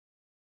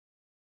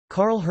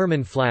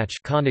Karl-Hermann Flach,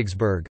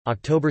 Königsberg,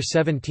 October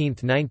 17,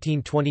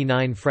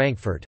 1929,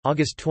 Frankfurt,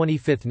 August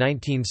 25,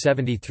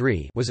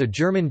 1973, was a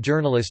German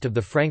journalist of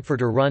the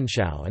Frankfurter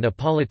Rundschau and a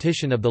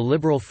politician of the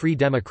Liberal Free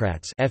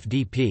Democrats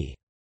 (FDP).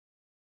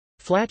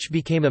 Flach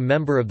became a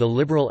member of the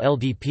Liberal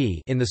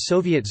LDP in the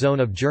Soviet zone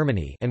of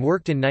Germany and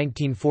worked in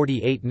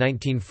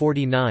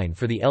 1948–1949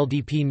 for the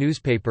LDP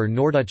newspaper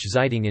Norddeutsche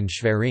Zeitung in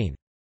Schwerin.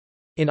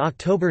 In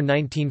October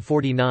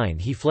 1949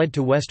 he fled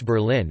to West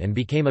Berlin and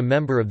became a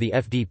member of the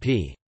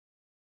FDP.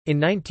 In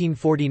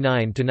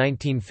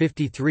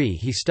 1949–1953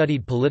 he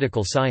studied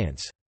political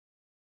science.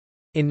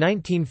 In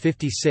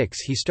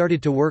 1956 he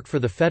started to work for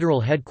the federal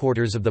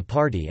headquarters of the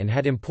party and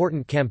had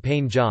important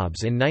campaign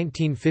jobs in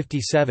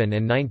 1957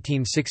 and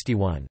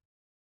 1961.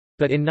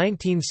 But in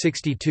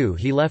 1962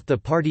 he left the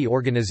party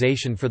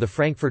organization for the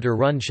Frankfurter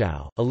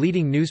Rundschau, a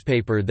leading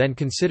newspaper then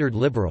considered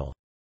liberal.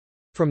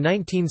 From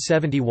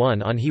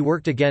 1971 on he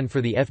worked again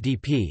for the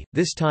FDP,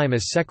 this time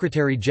as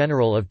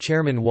Secretary-General of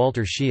Chairman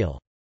Walter Scheel.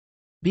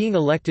 Being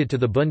elected to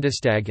the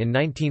Bundestag in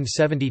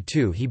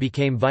 1972 he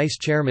became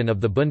vice-chairman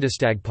of the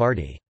Bundestag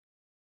party.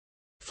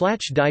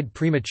 Flach died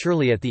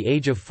prematurely at the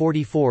age of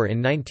 44 in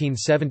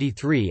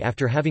 1973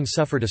 after having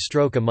suffered a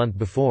stroke a month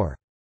before.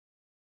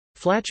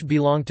 Flach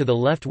belonged to the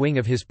left wing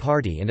of his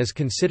party and is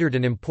considered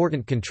an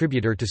important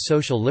contributor to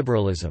social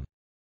liberalism.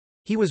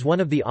 He was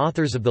one of the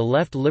authors of the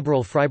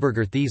left-liberal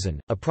Freiburger Thesen,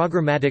 a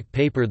programmatic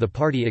paper the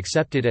party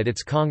accepted at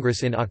its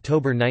Congress in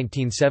October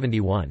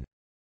 1971.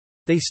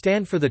 They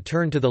stand for the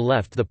turn to the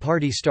left the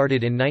party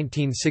started in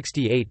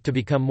 1968 to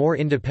become more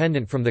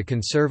independent from the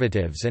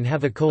Conservatives and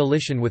have a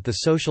coalition with the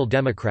Social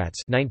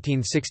Democrats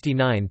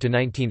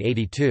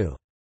 1969–1982.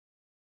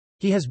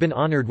 He has been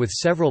honored with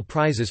several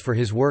prizes for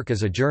his work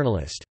as a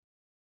journalist.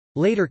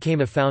 Later came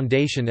a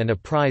foundation and a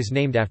prize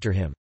named after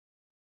him.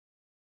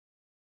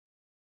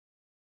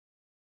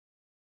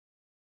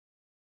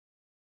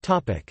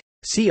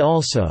 See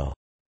also: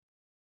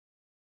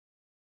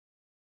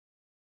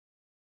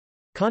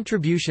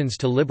 Contributions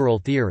to liberal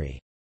theory.